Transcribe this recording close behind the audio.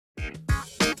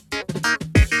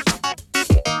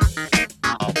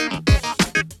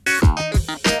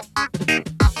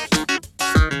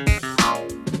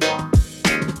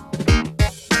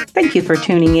Thank you for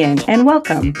tuning in and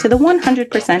welcome to the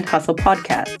 100% Hustle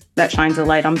podcast that shines a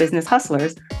light on business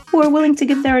hustlers who are willing to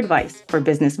give their advice for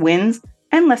business wins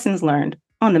and lessons learned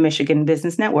on the Michigan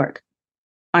Business Network.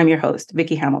 I'm your host,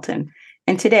 Vicki Hamilton,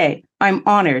 and today I'm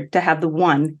honored to have the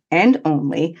one and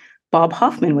only Bob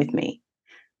Hoffman with me.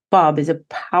 Bob is a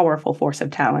powerful force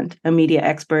of talent, a media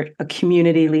expert, a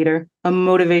community leader, a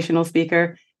motivational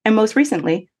speaker, and most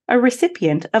recently, a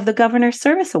recipient of the Governor's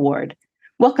Service Award.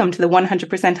 Welcome to the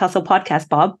 100% Hustle podcast,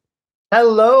 Bob.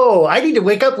 Hello. I need to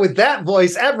wake up with that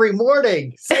voice every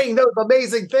morning, saying those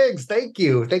amazing things. Thank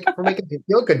you. Thank you for making me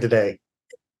feel good today.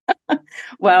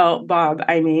 Well, Bob,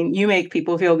 you make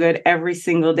people feel good every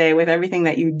single day with everything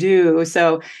that you do.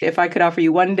 So if I could offer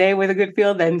you one day with a good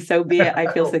feel, then so be it.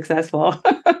 I feel successful.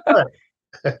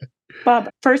 Bob,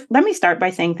 first, let me start by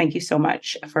saying thank you so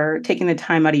much for taking the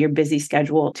time out of your busy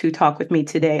schedule to talk with me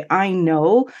today. I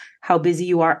know how busy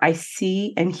you are. I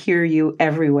see and hear you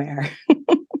everywhere.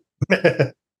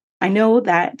 I know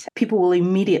that people will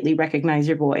immediately recognize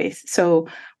your voice. So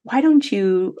why don't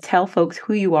you tell folks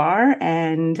who you are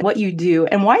and what you do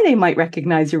and why they might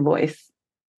recognize your voice?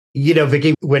 You know,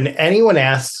 Vicki, when anyone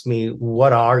asks me,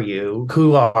 what are you?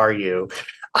 Who are you?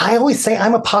 I always say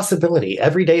I'm a possibility.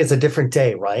 Every day is a different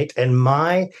day, right? And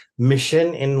my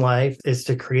mission in life is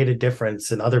to create a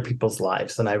difference in other people's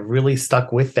lives. And I really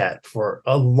stuck with that for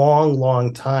a long,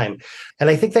 long time. And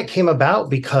I think that came about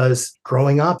because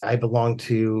growing up, I belonged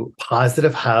to a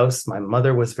positive house. My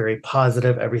mother was very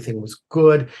positive. Everything was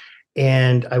good.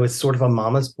 And I was sort of a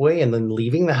mama's boy. And then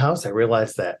leaving the house, I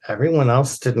realized that everyone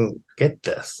else didn't get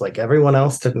this. Like everyone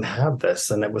else didn't have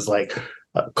this. And it was like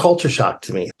a culture shock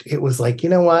to me. It was like, you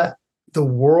know what? The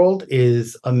world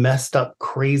is a messed up,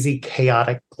 crazy,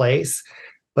 chaotic place.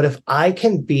 But if I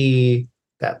can be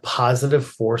that positive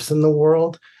force in the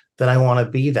world, then I want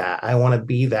to be that. I want to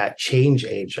be that change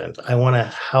agent. I want to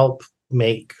help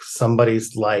make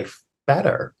somebody's life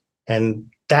better. And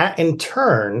that in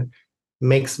turn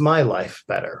makes my life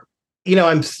better. You know,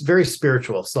 I'm very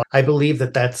spiritual. So I believe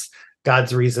that that's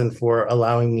God's reason for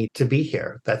allowing me to be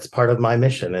here. That's part of my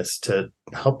mission, is to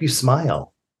help you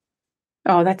smile.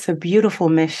 Oh, that's a beautiful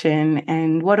mission.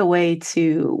 And what a way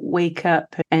to wake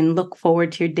up and look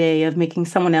forward to your day of making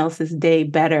someone else's day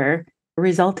better,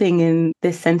 resulting in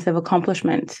this sense of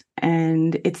accomplishment.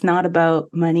 And it's not about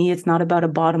money. It's not about a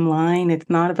bottom line.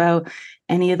 It's not about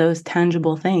any of those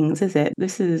tangible things, is it?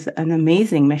 This is an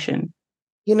amazing mission.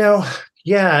 You know,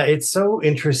 yeah, it's so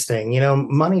interesting. You know,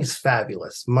 money's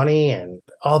fabulous. Money and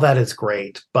all that is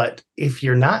great. But if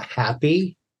you're not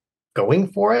happy going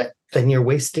for it, then you're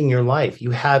wasting your life. You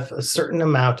have a certain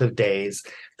amount of days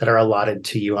that are allotted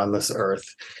to you on this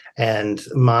earth. And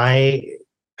my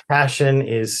passion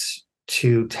is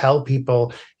to tell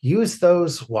people, use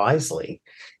those wisely.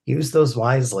 Use those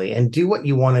wisely and do what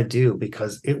you want to do,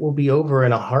 because it will be over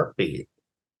in a heartbeat.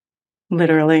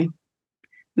 Literally.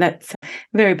 That's a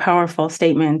very powerful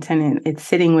statement, and it's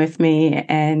sitting with me.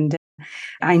 And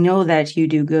I know that you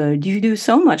do good. You do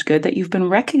so much good that you've been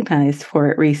recognized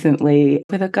for it recently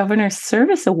with a Governor's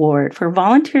Service Award for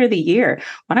Volunteer of the Year.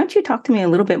 Why don't you talk to me a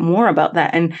little bit more about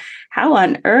that? And how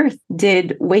on earth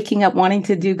did waking up wanting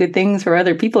to do good things for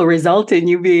other people result in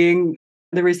you being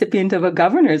the recipient of a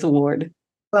Governor's Award?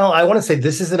 Well, I want to say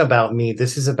this isn't about me.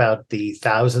 This is about the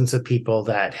thousands of people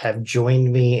that have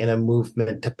joined me in a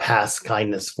movement to pass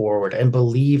kindness forward and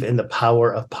believe in the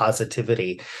power of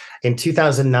positivity. In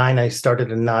 2009, I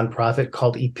started a nonprofit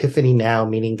called Epiphany Now,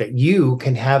 meaning that you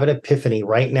can have an epiphany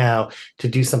right now to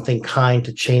do something kind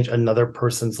to change another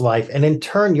person's life. And in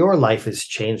turn, your life is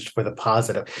changed for the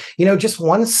positive. You know, just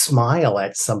one smile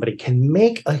at somebody can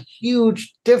make a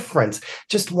huge difference.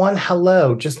 Just one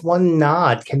hello, just one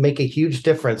nod can make a huge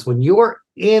difference. When you're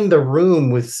in the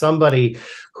room with somebody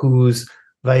who's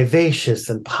vivacious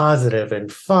and positive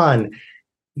and fun,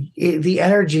 the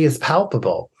energy is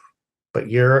palpable. But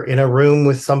you're in a room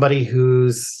with somebody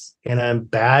who's in a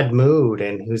bad mood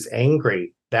and who's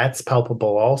angry. That's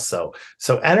palpable also.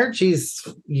 So energies,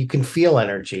 you can feel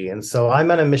energy. And so I'm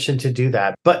on a mission to do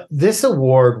that. But this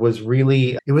award was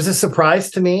really, it was a surprise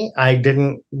to me. I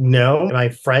didn't know. My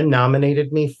friend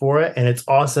nominated me for it, and it's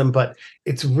awesome. But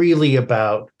it's really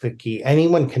about, Vicki,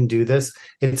 anyone can do this.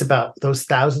 It's about those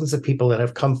thousands of people that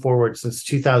have come forward since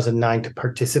 2009 to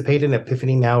participate in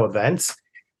Epiphany Now events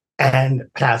and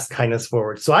pass kindness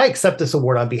forward. So I accept this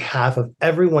award on behalf of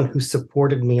everyone who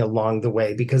supported me along the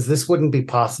way, because this wouldn't be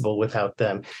possible without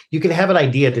them. You can have an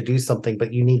idea to do something,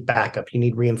 but you need backup, you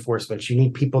need reinforcements, you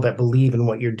need people that believe in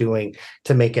what you're doing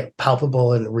to make it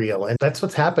palpable and real. And that's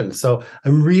what's happened. So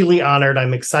I'm really honored.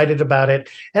 I'm excited about it.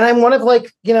 And I'm one of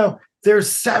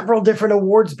there's several different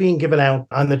awards being given out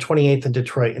on the 28th in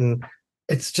Detroit, and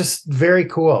it's just very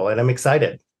cool, and I'm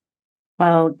excited.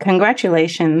 Well,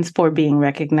 congratulations for being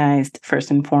recognized,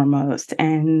 first and foremost.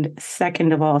 And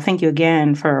second of all, thank you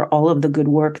again for all of the good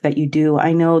work that you do.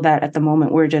 I know that at the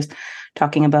moment we're just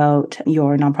talking about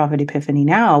your nonprofit Epiphany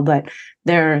Now, but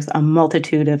there's a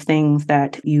multitude of things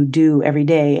that you do every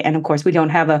day. And of course, we don't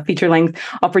have a feature length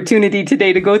opportunity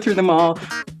today to go through them all.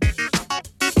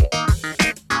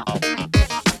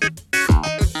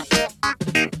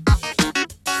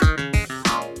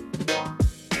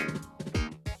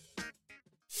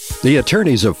 The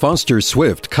attorneys of Foster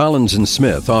Swift, Collins &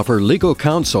 Smith offer legal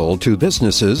counsel to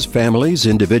businesses, families,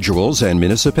 individuals, and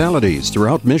municipalities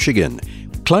throughout Michigan.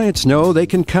 Clients know they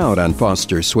can count on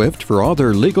Foster Swift for all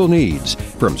their legal needs,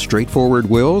 from straightforward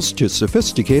wills to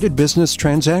sophisticated business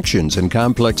transactions and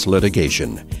complex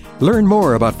litigation. Learn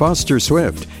more about Foster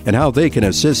Swift and how they can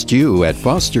assist you at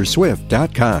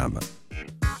fosterswift.com.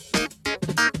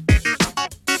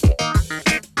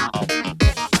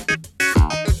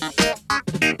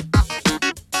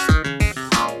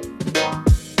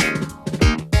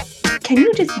 Can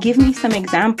you just give me some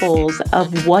examples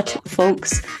of what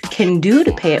folks can do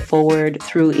to pay it forward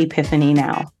through Epiphany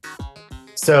Now?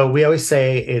 So we always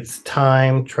say it's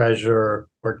time, treasure,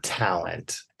 or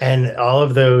talent. And all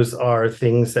of those are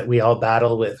things that we all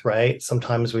battle with, right?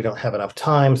 Sometimes we don't have enough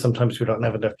time. Sometimes we don't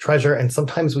have enough treasure. And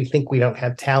sometimes we think we don't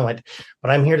have talent.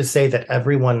 But I'm here to say that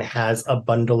everyone has a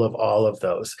bundle of all of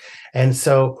those. And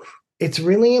so it's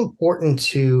really important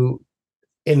to,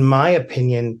 in my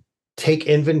opinion, take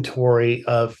inventory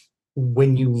of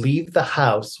when you leave the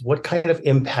house, what kind of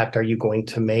impact are you going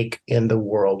to make in the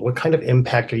world? What kind of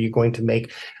impact are you going to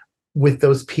make with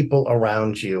those people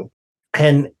around you?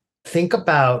 And think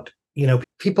about,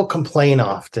 people complain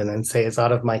often and say it's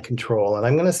out of my control. And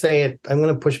I'm going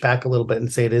to push back a little bit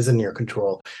and say it is in your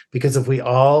control. Because if we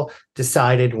all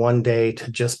decided one day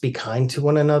to just be kind to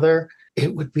one another,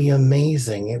 it would be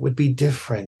amazing. It would be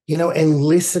different. And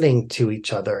listening to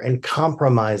each other and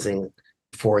compromising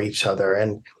for each other.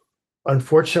 And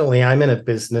unfortunately, I'm in a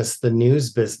business, the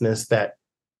news business, that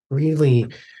really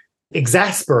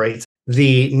exasperates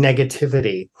the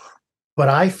negativity. But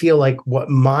I feel like what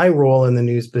my role in the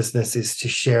news business is to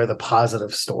share the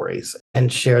positive stories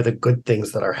and share the good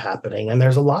things that are happening. And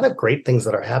there's a lot of great things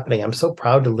that are happening. I'm so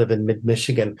proud to live in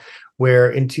mid-Michigan,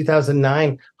 where in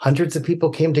 2009, hundreds of people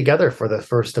came together for the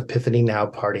first Epiphany Now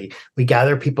party. We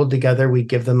gather people together. We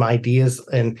give them ideas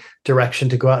and direction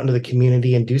to go out into the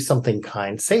community and do something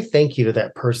kind. Say thank you to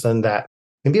that person that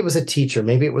maybe it was a teacher,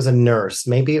 maybe it was a nurse,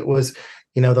 maybe it was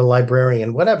the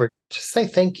librarian, whatever. Just say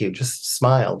thank you. Just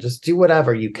smile. Just do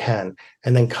whatever you can,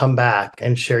 and then come back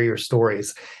and share your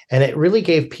stories. And it really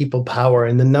gave people power.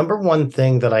 And the number one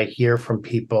thing that I hear from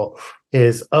people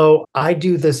is, oh, I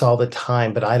do this all the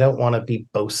time, but I don't want to be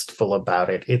boastful about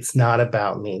it. It's not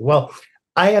about me. Well,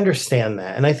 I understand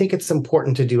that. And I think it's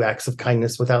important to do acts of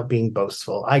kindness without being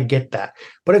boastful. I get that.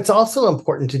 But it's also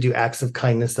important to do acts of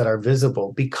kindness that are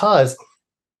visible, because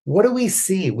what do we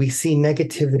see? We see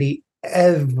negativity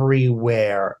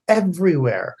everywhere.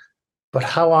 But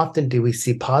how often do we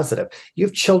see positive? You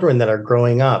have children that are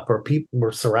growing up, or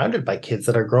we're surrounded by kids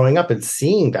that are growing up and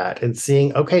seeing that and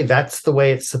seeing, okay, that's the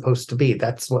way it's supposed to be.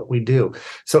 That's what we do.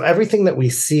 So everything that we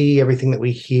see, everything that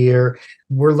we hear,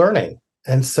 we're learning.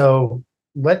 And so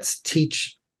let's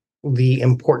teach the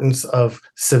importance of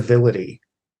civility.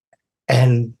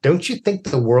 And don't you think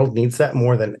the world needs that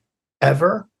more than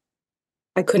ever?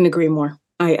 I couldn't agree more.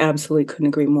 I absolutely couldn't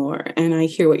agree more. And I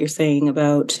hear what you're saying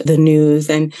about the news.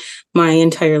 And my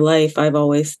entire life, I've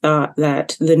always thought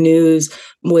that the news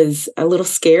was a little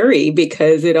scary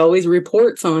because it always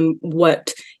reports on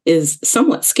what is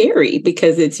somewhat scary,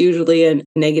 because it's usually a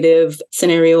negative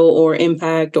scenario or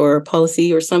impact or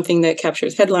policy or something that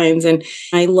captures headlines. And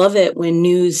I love it when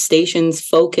news stations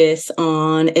focus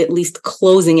on at least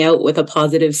closing out with a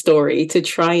positive story to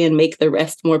try and make the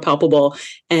rest more palpable.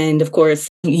 And of course,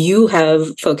 you have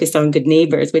focused on Good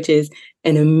Neighbors, which is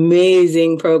an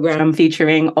amazing program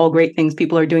featuring all great things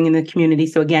people are doing in the community.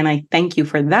 So again, I thank you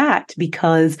for that,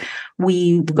 because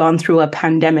we've gone through a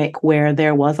pandemic where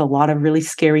there was a lot of really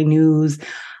scary news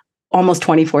almost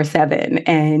 24/7.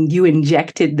 And you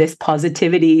injected this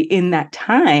positivity in that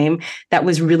time that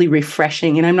was really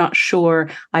refreshing. And I'm not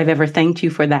sure I've ever thanked you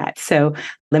for that. So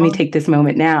let me take this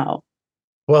moment now.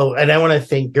 Well, and I want to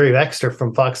thank Gary Baxter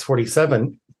from Fox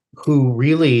 47, who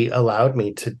really allowed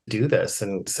me to do this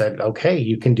and said, okay,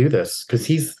 you can do this, because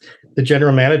he's the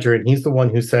general manager and he's the one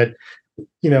who said,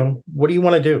 what do you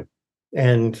want to do?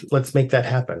 And let's make that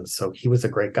happen. So he was a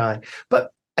great guy.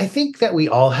 But I think that we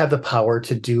all have the power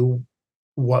to do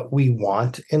what we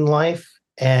want in life.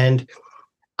 And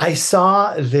I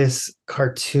saw this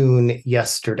cartoon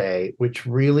yesterday, which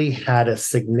really had a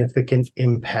significant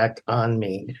impact on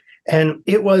me. And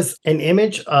it was an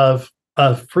image of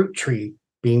a fruit tree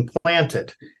being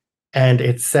planted. And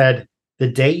it said, the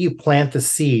day you plant the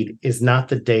seed is not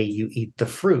the day you eat the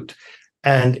fruit.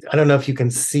 And I don't know if you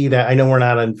can see that. I know we're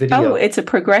not on video. Oh, it's a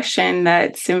progression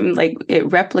that seems like it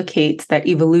replicates that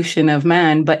evolution of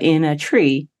man, but in a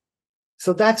tree.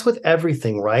 So that's with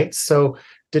everything, right? So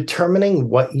determining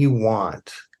what you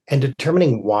want and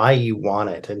determining why you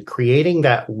want it and creating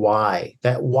that why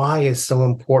is so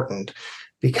important,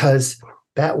 because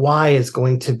that why is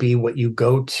going to be what you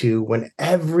go to when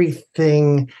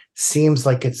everything seems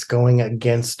like it's going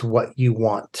against what you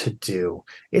want to do.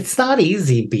 It's not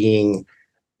easy being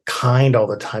kind all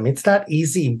the time. It's not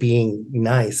easy being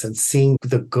nice and seeing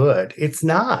the good. It's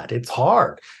not. It's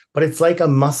hard, but it's like a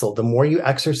muscle. The more you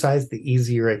exercise, the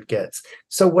easier it gets.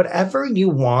 So whatever you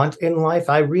want in life,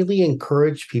 I really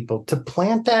encourage people to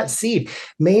plant that seed.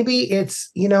 Maybe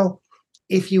it's,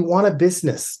 if you want a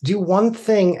business, do one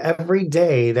thing every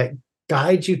day that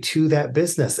guides you to that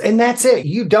business. And that's it.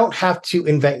 You don't have to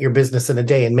invent your business in a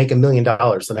day and make $1 million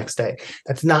the next day.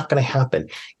 That's not going to happen.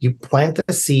 You plant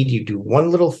the seed, you do one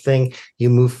little thing, you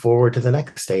move forward to the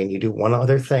next day and you do one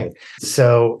other thing.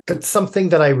 So that's something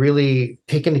that I really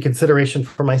take into consideration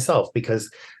for myself, because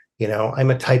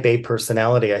I'm a type A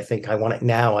personality. I think I want it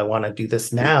now. I want to do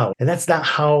this now. And that's not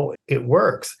how it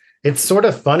works. It's sort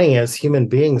of funny as human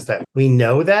beings that we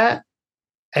know that.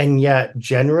 And yet,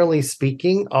 generally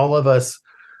speaking, all of us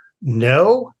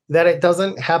know that it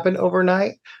doesn't happen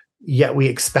overnight, yet we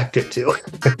expect it to.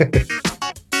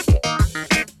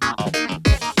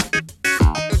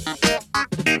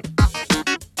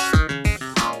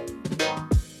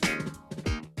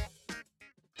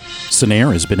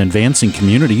 Sanair has been advancing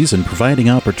communities and providing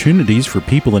opportunities for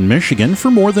people in Michigan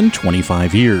for more than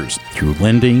 25 years. Through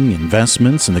lending,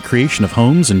 investments, and the creation of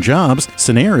homes and jobs,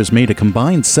 Sanair has made a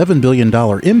combined $7 billion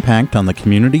impact on the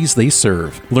communities they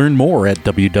serve. Learn more at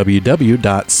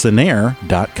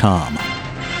www.sanair.com.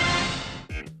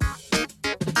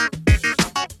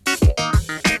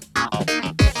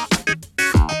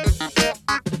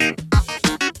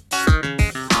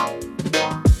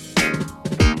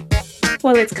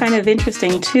 Well, it's kind of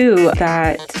interesting, too,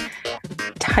 that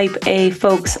type A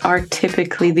folks are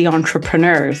typically the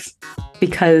entrepreneurs,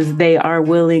 because they are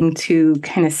willing to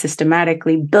kind of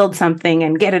systematically build something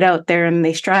and get it out there, and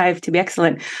they strive to be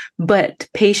excellent. But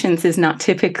patience is not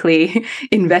typically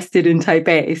invested in type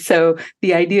A. So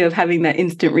the idea of having that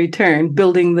instant return,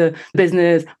 building the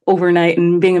business overnight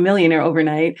and being a millionaire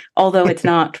overnight, although it's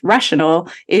not rational,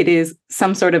 it is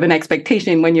some sort of an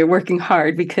expectation when you're working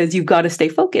hard, because you've got to stay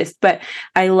focused. But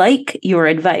I like your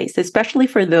advice, especially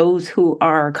for those who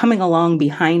are coming along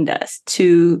behind us,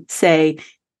 to say,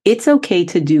 it's okay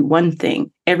to do one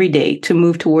thing every day to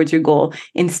move towards your goal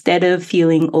instead of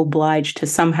feeling obliged to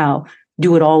somehow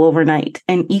do it all overnight.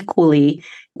 And equally,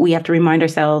 we have to remind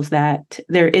ourselves that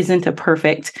there isn't a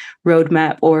perfect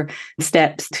roadmap or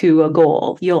steps to a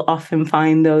goal. You'll often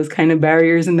find those kind of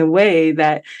barriers in the way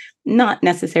that not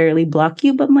necessarily block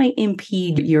you, but might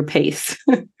impede your pace.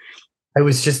 I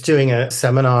was just doing a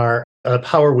seminar, a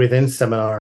Power Within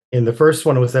seminar. And the first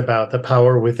one was about the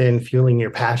power within, fueling your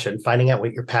passion, finding out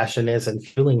what your passion is and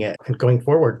fueling it and going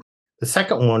forward. The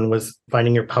second one was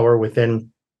finding your power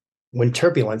within when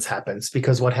turbulence happens,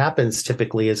 because what happens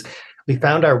typically is we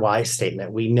found our why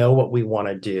statement. We know what we want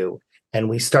to do and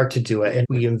we start to do it and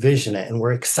we envision it and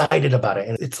we're excited about it.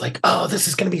 And it's like, oh, this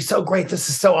is going to be so great. This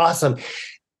is so awesome.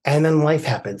 And then life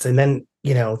happens. And then,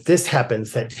 this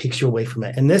happens that takes you away from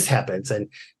it. And this happens. And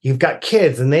you've got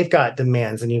kids and they've got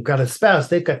demands, and you've got a spouse,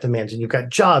 they've got demands, and you've got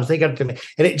jobs, they got demands.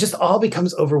 And it just all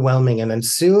becomes overwhelming. And then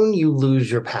soon you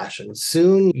lose your passion.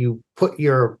 Soon you put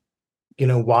your,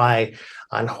 why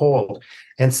on hold.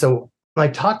 And so I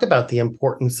talked about the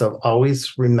importance of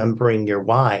always remembering your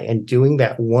why and doing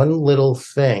that one little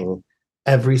thing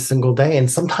every single day. And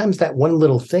sometimes that one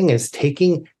little thing is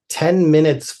taking 10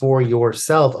 minutes for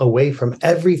yourself away from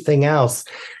everything else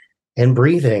and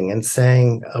breathing and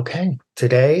saying, okay,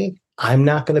 today I'm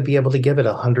not going to be able to give it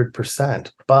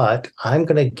 100%, but I'm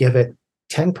going to give it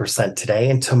 10% today.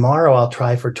 And tomorrow I'll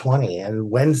try for 20. And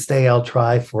Wednesday I'll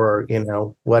try for,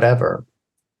 whatever.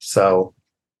 So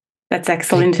that's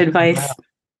excellent advice.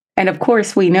 And of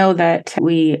course, we know that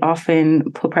we often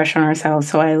put pressure on ourselves.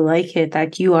 So I like it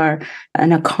that you are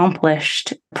an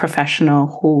accomplished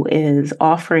professional who is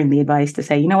offering the advice to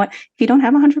say, you know what, if you don't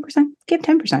have 100%, give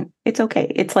 10%. It's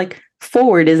okay. It's like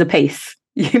forward is a pace.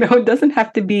 It doesn't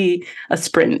have to be a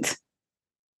sprint.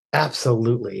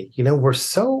 Absolutely. We're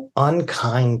so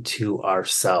unkind to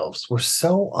ourselves. We're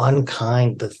so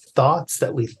unkind. The thoughts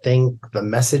that we think, the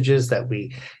messages that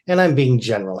and I'm being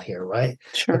general here, right?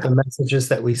 But Sure. the messages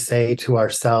that we say to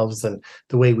ourselves and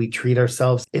the way we treat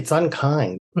ourselves, it's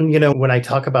unkind. When I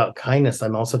talk about kindness,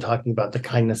 I'm also talking about the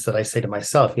kindness that I say to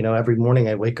myself. Every morning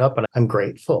I wake up and I'm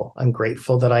grateful. I'm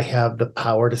grateful that I have the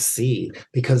power to see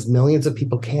because millions of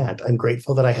people can't. I'm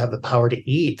grateful that I have the power to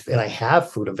eat and I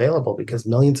have food available because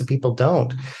millions of people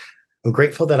don't. I'm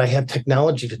grateful that I have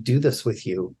technology to do this with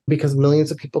you because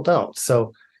millions of people don't.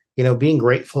 So, being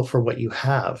grateful for what you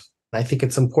have. I think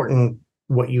it's important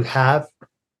what you have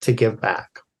to give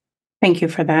back. Thank you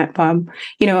for that, Bob.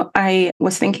 I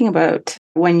was thinking about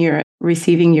when you're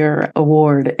receiving your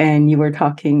award and you were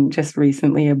talking just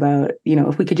recently about,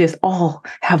 if we could just all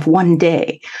have one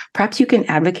day, perhaps you can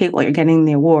advocate while you're getting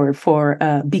the award for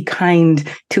Be Kind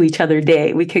to Each Other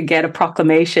Day. We could get a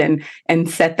proclamation and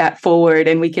set that forward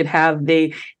and we could have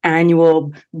the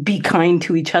annual Be Kind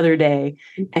to Each Other Day.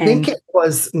 I think it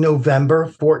was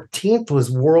November 14th was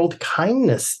World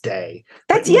Kindness Day.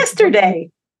 That's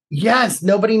yesterday. Yes,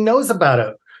 nobody knows about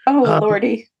it. Oh,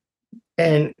 Lordy.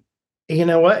 And you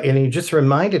know what? And you just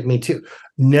reminded me too.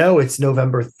 No, it's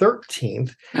November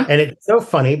 13th. And it's so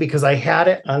funny because I had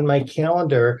it on my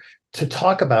calendar to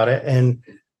talk about it. And,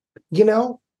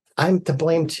 I'm to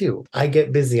blame too. I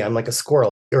get busy. I'm like a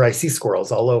squirrel, or I see squirrels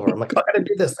all over. I'm like, I got to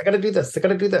do this. I got to do this. I got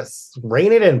to do this.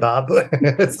 Rein it in, Bob.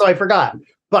 So I forgot.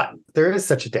 But there is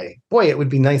such a day. Boy, it would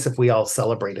be nice if we all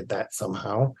celebrated that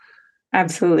somehow.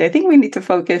 Absolutely. I think we need to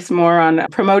focus more on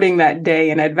promoting that day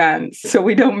in advance so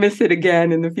we don't miss it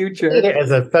again in the future.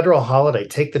 As a federal holiday,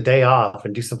 take the day off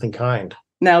and do something kind.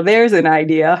 Now there's an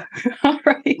idea. All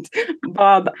right.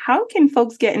 Bob, how can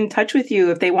folks get in touch with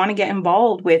you if they want to get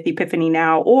involved with Epiphany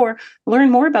Now or learn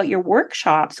more about your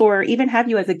workshops or even have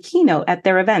you as a keynote at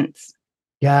their events?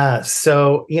 Yeah.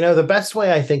 So, the best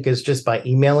way I think is just by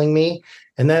emailing me.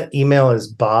 And that email is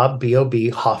Bob, B-O-B,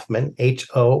 Hoffman,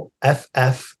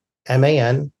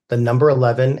 Hoffman, the number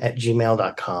 11 at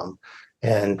gmail.com.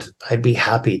 And I'd be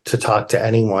happy to talk to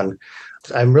anyone.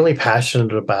 I'm really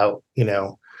passionate about,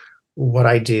 what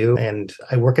I do. And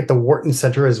I work at the Wharton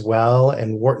Center as well.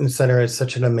 And Wharton Center is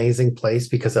such an amazing place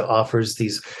because it offers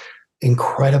these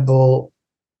incredible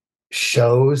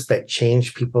shows that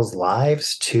change people's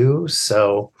lives too.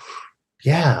 So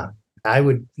yeah, I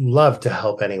would love to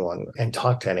help anyone and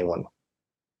talk to anyone.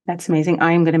 That's amazing.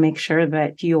 I am going to make sure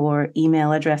that your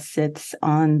email address sits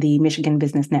on the Michigan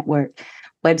Business Network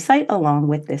website along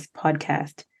with this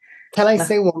podcast. Can I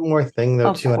say one more thing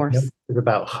though, too? Of course. I know this is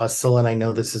about hustle, and I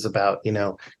know this is about,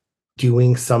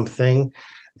 doing something.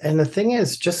 And the thing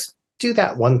is, just do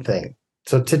that one thing.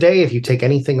 So today, if you take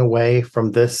anything away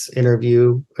from this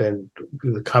interview and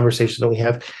the conversation that we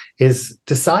have, is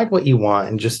decide what you want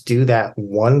and just do that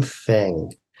one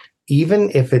thing. Even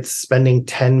if it's spending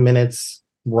 10 minutes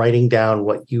writing down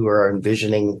what you are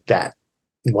envisioning that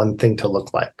one thing to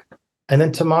look like. And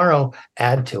then tomorrow,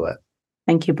 add to it.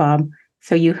 Thank you, Bob.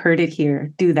 So you heard it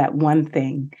here. Do that one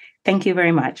thing. Thank you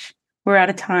very much. We're out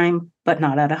of time, but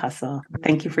not out of hustle.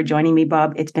 Thank you for joining me,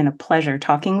 Bob. It's been a pleasure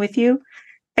talking with you.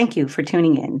 Thank you for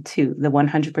tuning in to the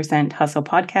 100% Hustle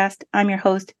podcast. I'm your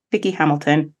host, Vicki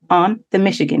Hamilton on the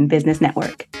Michigan Business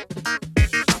Network.